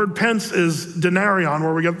 The word pence is denarion,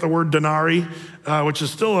 where we get the word denarii, which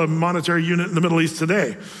is still a monetary unit in the Middle East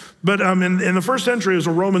today. But in the first century, it was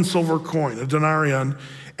a Roman silver coin, a denarion,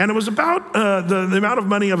 and it was about the amount of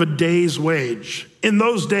money of a day's wage in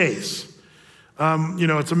those days.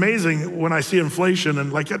 It's amazing when I see inflation,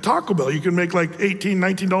 and like at Taco Bell, you can make like $18,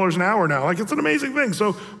 $19 an hour now. Like, it's an amazing thing.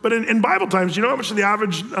 So, but in Bible times, you know how much the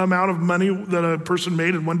average amount of money that a person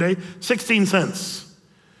made in one day? 16 cents.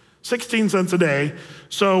 16 cents a day.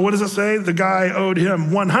 So what does it say? The guy owed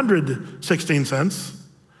him 116 cents.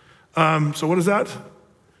 So what is that?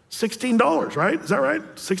 $16, right? Is that right?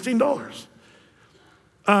 $16.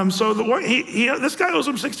 So this guy owes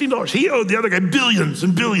him $16. He owed the other guy billions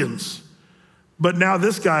and billions. But now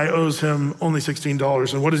this guy owes him only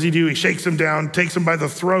 $16. And what does he do? He shakes him down, takes him by the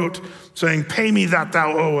throat, saying, pay me that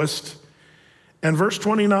thou owest. And verse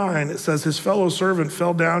 29, it says, his fellow servant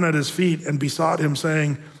fell down at his feet and besought him,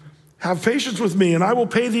 saying, have patience with me, and I will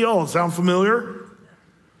pay thee all. Sound familiar?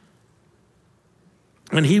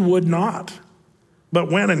 And he would not, but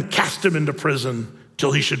went and cast him into prison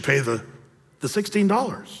till he should pay the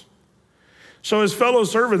 $16. So his fellow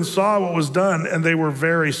servants saw what was done, and they were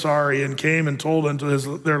very sorry, and came and told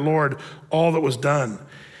unto their Lord all that was done.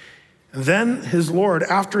 And then his Lord,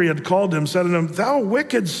 after he had called him, said unto him, thou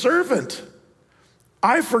wicked servant,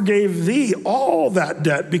 I forgave thee all that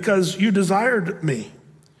debt because you desired me.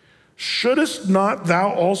 Shouldest not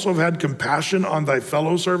thou also have had compassion on thy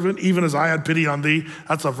fellow servant, even as I had pity on thee?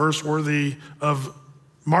 That's a verse worthy of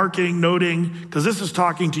marking, noting, because this is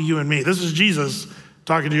talking to you and me. This is Jesus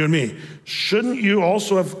talking to you and me. Shouldn't you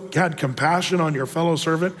also have had compassion on your fellow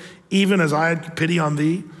servant, even as I had pity on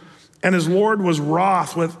thee? And his Lord was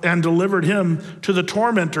wroth with and delivered him to the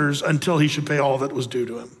tormentors until he should pay all that was due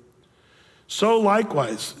to him. So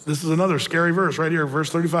likewise, this is another scary verse right here, verse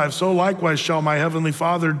 35. So likewise shall my heavenly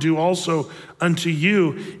Father do also unto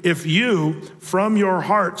you, if you from your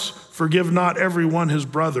hearts forgive not every one his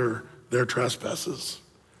brother their trespasses.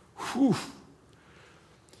 Whew.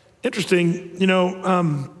 Interesting,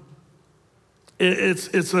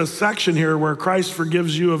 it's a section here where Christ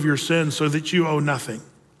forgives you of your sins so that you owe nothing.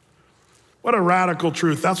 What a radical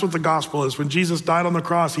truth. That's what the gospel is. When Jesus died on the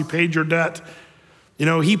cross, he paid your debt.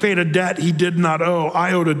 He paid a debt he did not owe.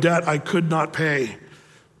 I owed a debt I could not pay.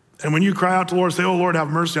 And when you cry out to the Lord, say, oh, Lord, have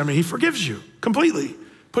mercy on me, he forgives you completely.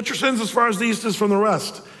 Put your sins as far as the east is from the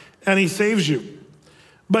west, and he saves you.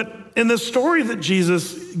 But in the story that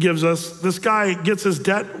Jesus gives us, this guy gets his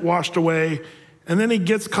debt washed away, and then he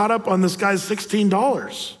gets caught up on this guy's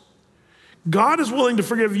 $16. God is willing to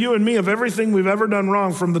forgive you and me of everything we've ever done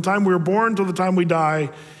wrong from the time we were born till the time we die.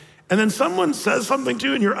 And then someone says something to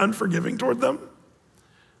you and you're unforgiving toward them.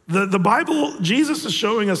 The Bible, Jesus is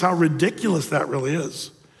showing us how ridiculous that really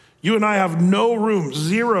is. You and I have no room,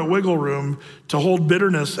 zero wiggle room to hold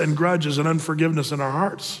bitterness and grudges and unforgiveness in our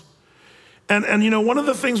hearts. And you know, one of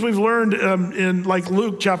the things we've learned in like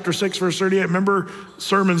Luke chapter 6, verse 38, remember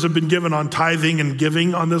sermons have been given on tithing and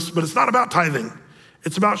giving on this, but it's not about tithing.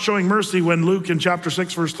 It's about showing mercy when Luke in chapter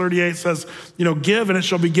 6, verse 38 says, you know, give and it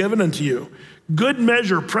shall be given unto you. Good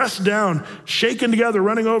measure, pressed down, shaken together,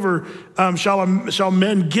 running over, shall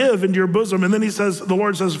men give into your bosom. And then he says, the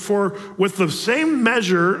Lord says, for with the same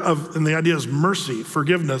measure of, and the idea is mercy,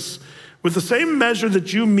 forgiveness, with the same measure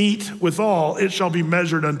that you meet withal, it shall be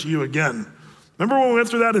measured unto you again. Remember when we went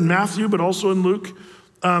through that in Matthew, but also in Luke?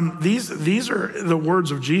 These are the words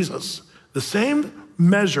of Jesus. The same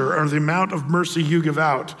measure or the amount of mercy you give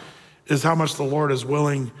out is how much the Lord is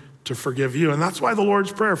willing to forgive you. And that's why the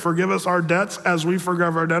Lord's Prayer, forgive us our debts as we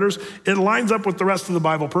forgive our debtors, it lines up with the rest of the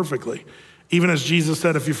Bible perfectly. Even as Jesus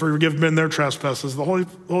said, if you forgive men their trespasses, the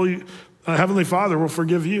Holy Heavenly Father will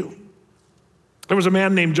forgive you. There was a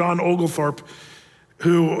man named John Oglethorpe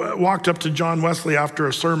who walked up to John Wesley after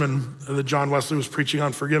a sermon that John Wesley was preaching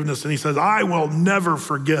on forgiveness, and he says, I will never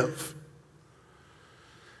forgive.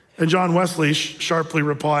 And John Wesley sharply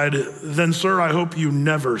replied, then sir, I hope you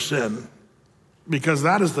never sin, because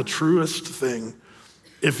that is the truest thing.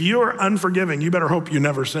 If you are unforgiving, you better hope you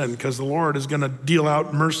never sin, because the Lord is gonna deal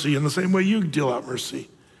out mercy in the same way you deal out mercy.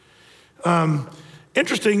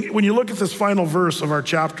 Interesting, when you look at this final verse of our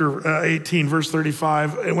chapter 18, verse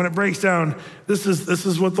 35, and when it breaks down, this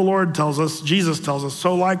is what the Lord tells us, Jesus tells us,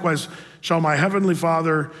 so likewise shall my heavenly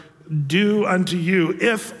Father do unto you,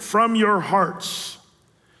 if from your hearts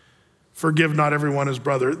forgive not everyone his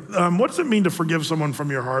brother. What does it mean to forgive someone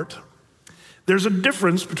from your heart? There's a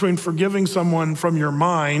difference between forgiving someone from your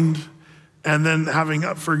mind and then having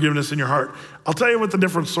forgiveness in your heart. I'll tell you what the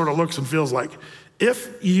difference sort of looks and feels like.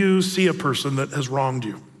 If you see a person that has wronged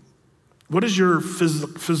you, what is your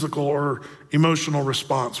physical or emotional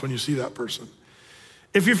response when you see that person?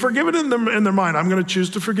 If you forgive it in their mind, I'm gonna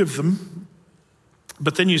choose to forgive them,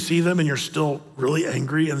 but then you see them and you're still really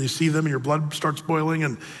angry, and you see them and your blood starts boiling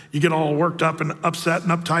and you get all worked up and upset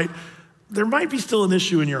and uptight, there might be still an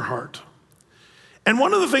issue in your heart. And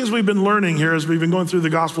one of the things we've been learning here as we've been going through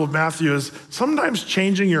the Gospel of Matthew is sometimes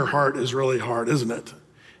changing your heart is really hard, isn't it?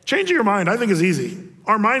 Changing your mind, I think, is easy.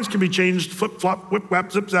 Our minds can be changed, flip, flop, whip,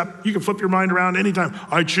 whap, zip, zap. You can flip your mind around anytime.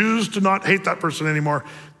 I choose to not hate that person anymore.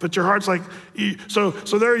 But your heart's like, so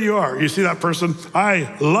there you are. You see that person,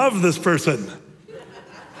 I love this person.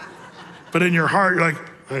 But in your heart, you're like,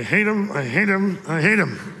 I hate him, I hate him, I hate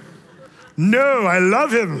him. No, I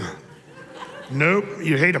love him. Nope,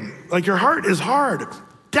 you hate him. Like your heart is hard,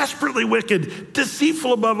 desperately wicked,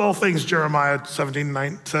 deceitful above all things, Jeremiah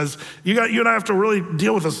 17:9 says. You and I have to really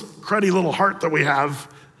deal with this cruddy little heart that we have.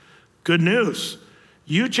 Good news.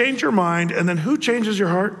 You change your mind, and then who changes your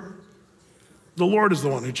heart? The Lord is the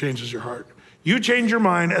one who changes your heart. You change your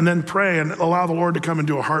mind and then pray and allow the Lord to come and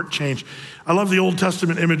do a heart change. I love the Old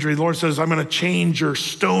Testament imagery. The Lord says, I'm gonna change your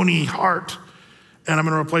stony heart and I'm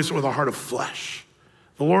gonna replace it with a heart of flesh.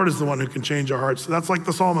 The Lord is the one who can change our hearts. That's like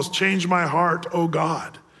the psalmist, change my heart, oh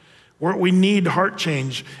God. We need heart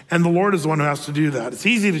change, and the Lord is the one who has to do that. It's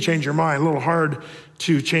easy to change your mind, a little hard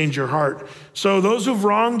to change your heart. So those who've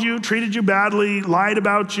wronged you, treated you badly, lied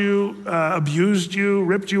about you, abused you,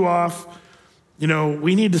 ripped you off,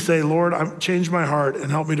 we need to say, Lord, change my heart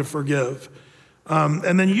and help me to forgive.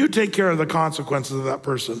 And then you take care of the consequences of that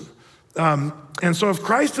person. And so if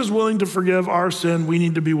Christ is willing to forgive our sin, we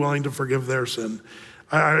need to be willing to forgive their sin.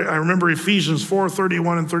 I remember Ephesians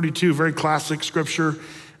 4:31 and 32, very classic scripture.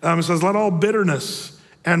 It says, let all bitterness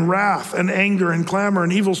and wrath and anger and clamor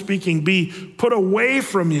and evil speaking be put away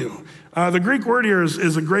from you. The Greek word here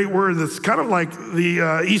is a great word that's kind of like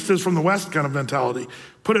the east is from the west kind of mentality.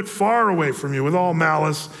 Put it far away from you with all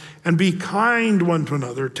malice, and be kind one to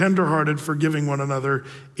another, tenderhearted, forgiving one another,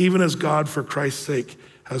 even as God for Christ's sake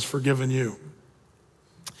has forgiven you.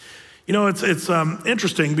 It's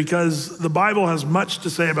interesting because the Bible has much to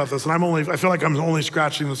say about this, and I feel like I'm only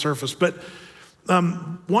scratching the surface. But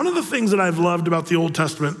one of the things that I've loved about the Old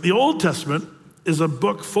Testament is a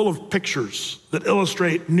book full of pictures that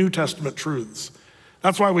illustrate New Testament truths.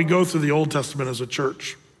 That's why we go through the Old Testament as a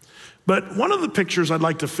church. But one of the pictures I'd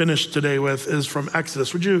like to finish today with is from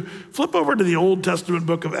Exodus. Would you flip over to the Old Testament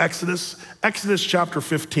book of Exodus, Exodus chapter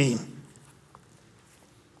 15.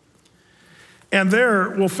 And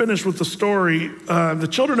there we'll finish with the story. The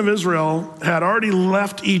children of Israel had already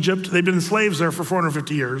left Egypt. They'd been slaves there for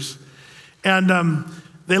 450 years. And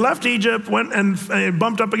they left Egypt, went and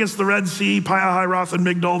bumped up against the Red Sea, Pi-hahiroth and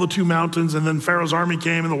Migdol, the two mountains, and then Pharaoh's army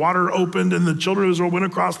came and the water opened and the children of Israel went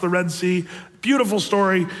across the Red Sea. Beautiful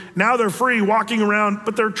story. Now they're free walking around,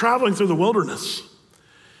 but they're traveling through the wilderness.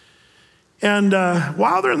 And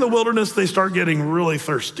while they're in the wilderness, they start getting really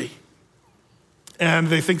thirsty and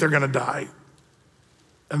they think they're gonna die.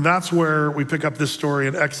 And that's where we pick up this story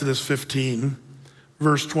in Exodus 15,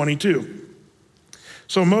 verse 22.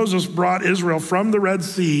 So Moses brought Israel from the Red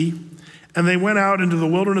Sea, and they went out into the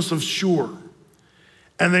wilderness of Shur.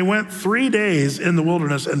 And they went 3 days in the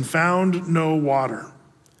wilderness and found no water.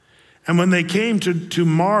 And when they came to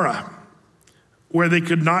Marah, where they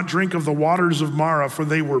could not drink of the waters of Marah, for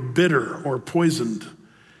they were bitter or poisoned.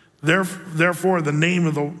 Therefore, the name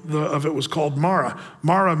of it was called Marah.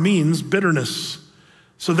 Marah means bitterness.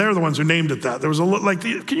 So they're the ones who named it that. There was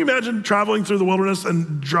can you imagine traveling through the wilderness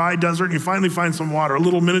and dry desert and you finally find some water, a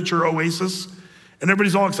little miniature oasis, and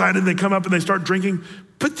everybody's all excited. They come up and they start drinking.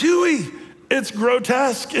 Patooey, it's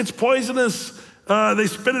grotesque, it's poisonous. They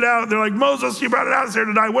spit it out. They're like, Moses, you brought it out here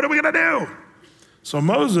to die. What are we gonna do? So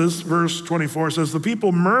Moses, verse 24 says, the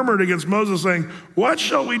people murmured against Moses saying, what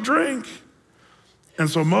shall we drink? And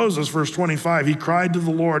so Moses, verse 25, he cried to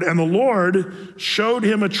the Lord, and the Lord showed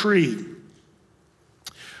him a tree,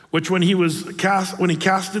 which when he cast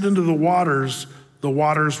it into the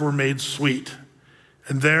waters were made sweet.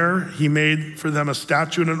 And there he made for them a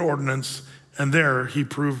statute and an ordinance, and there he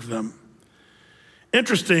proved them.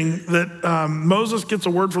 Interesting that Moses gets a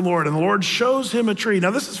word from the Lord, and the Lord shows him a tree.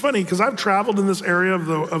 Now this is funny because I've traveled in this area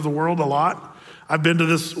of the world a lot. I've been to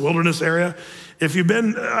this wilderness area. If you've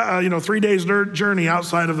been 3 days journey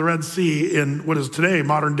outside of the Red Sea in what is today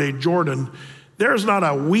modern day Jordan, there's not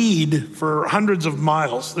a weed for hundreds of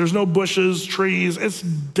miles. There's no bushes, trees. It's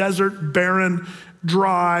desert, barren,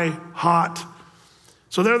 dry, hot.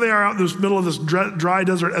 So there they are out in the middle of this dry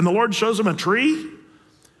desert, and the Lord shows them a tree.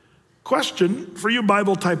 Question for you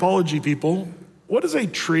Bible typology people, what is a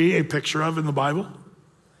tree a picture of in the Bible?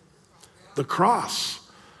 The cross.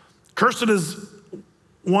 Cursed is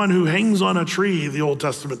one who hangs on a tree, the Old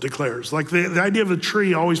Testament declares. Like the idea of a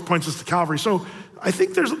tree always points us to Calvary. So I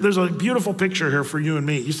think there's a beautiful picture here for you and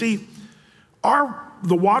me. You see,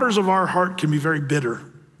 the waters of our heart can be very bitter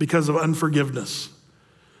because of unforgiveness.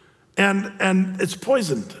 And it's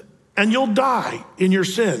poisoned. And you'll die in your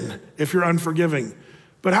sin if you're unforgiving.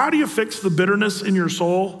 But how do you fix the bitterness in your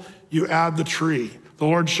soul? You add the tree. The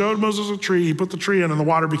Lord showed Moses a tree, he put the tree in and the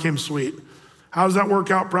water became sweet. How does that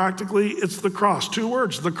work out practically? It's the cross, 2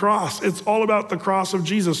 words, the cross. It's all about the cross of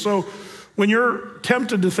Jesus. So when you're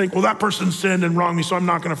tempted to think, well, that person sinned and wronged me, so I'm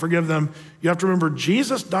not gonna forgive them, you have to remember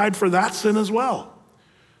Jesus died for that sin as well.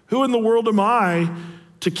 Who in the world am I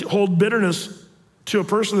to hold bitterness to a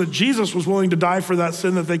person that Jesus was willing to die for that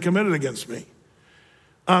sin that they committed against me?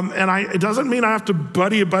 It doesn't mean I have to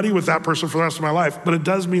buddy with that person for the rest of my life, but it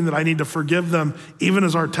does mean that I need to forgive them, even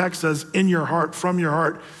as our text says, in your heart, from your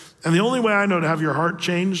heart. And the only way I know to have your heart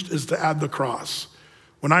changed is to add the cross.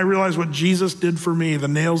 When I realized what Jesus did for me, the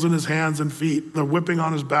nails in his hands and feet, the whipping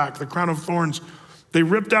on his back, the crown of thorns, they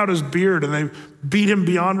ripped out his beard and they beat him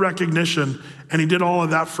beyond recognition, and he did all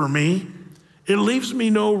of that for me. It leaves me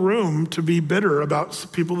no room to be bitter about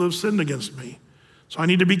people that have sinned against me. So I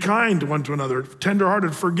need to be kind one to another,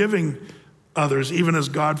 tenderhearted, forgiving others, even as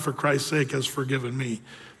God, for Christ's sake, has forgiven me.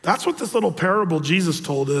 That's what this little parable Jesus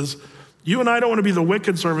told is, you and I don't want to be the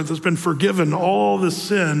wicked servant that's been forgiven all this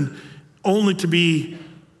sin only to be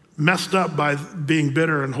messed up by being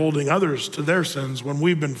bitter and holding others to their sins when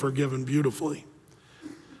we've been forgiven beautifully.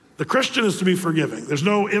 The Christian is to be forgiving. There's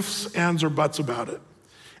no ifs, ands, or buts about it.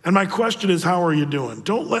 And my question is, how are you doing?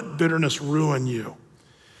 Don't let bitterness ruin you.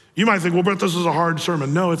 You might think, well, but this is a hard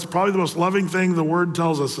sermon. No, it's probably the most loving thing the word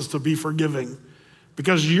tells us is to be forgiving,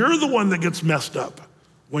 because you're the one that gets messed up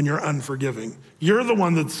when you're unforgiving. You're the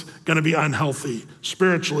one that's gonna be unhealthy,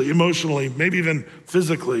 spiritually, emotionally, maybe even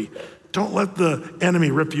physically. Don't let the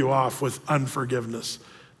enemy rip you off with unforgiveness,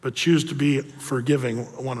 but choose to be forgiving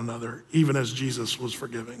one another, even as Jesus was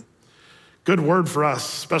forgiving. Good word for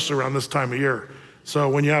us, especially around this time of year. So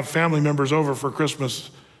when you have family members over for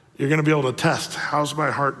Christmas, you're gonna be able to test, how's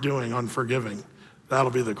my heart doing on forgiving?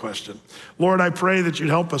 That'll be the question. Lord, I pray that you'd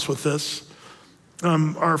help us with this.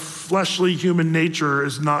 Our fleshly human nature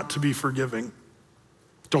is not to be forgiving,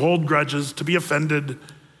 to hold grudges, to be offended,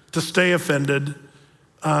 to stay offended,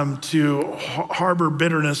 to harbor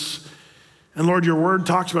bitterness. And Lord, your word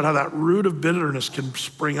talks about how that root of bitterness can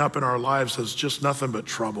spring up in our lives as just nothing but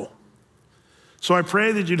trouble. So I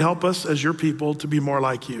pray that you'd help us as your people to be more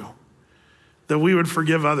like you, that we would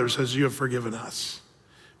forgive others as you have forgiven us.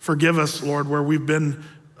 Forgive us, Lord, where we've been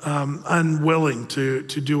unwilling to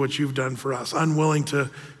do what you've done for us, unwilling to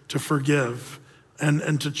forgive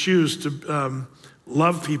and to choose to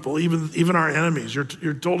love people, even our enemies.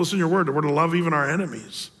 You told us in your word that we're to love even our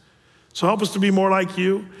enemies. So help us to be more like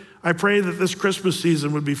you. I pray that this Christmas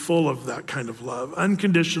season would be full of that kind of love,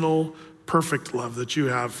 unconditional, perfect love that you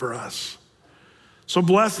have for us. So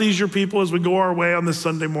bless these your people as we go our way on this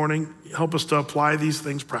Sunday morning. Help us to apply these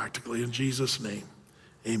things practically. In Jesus' name,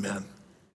 amen.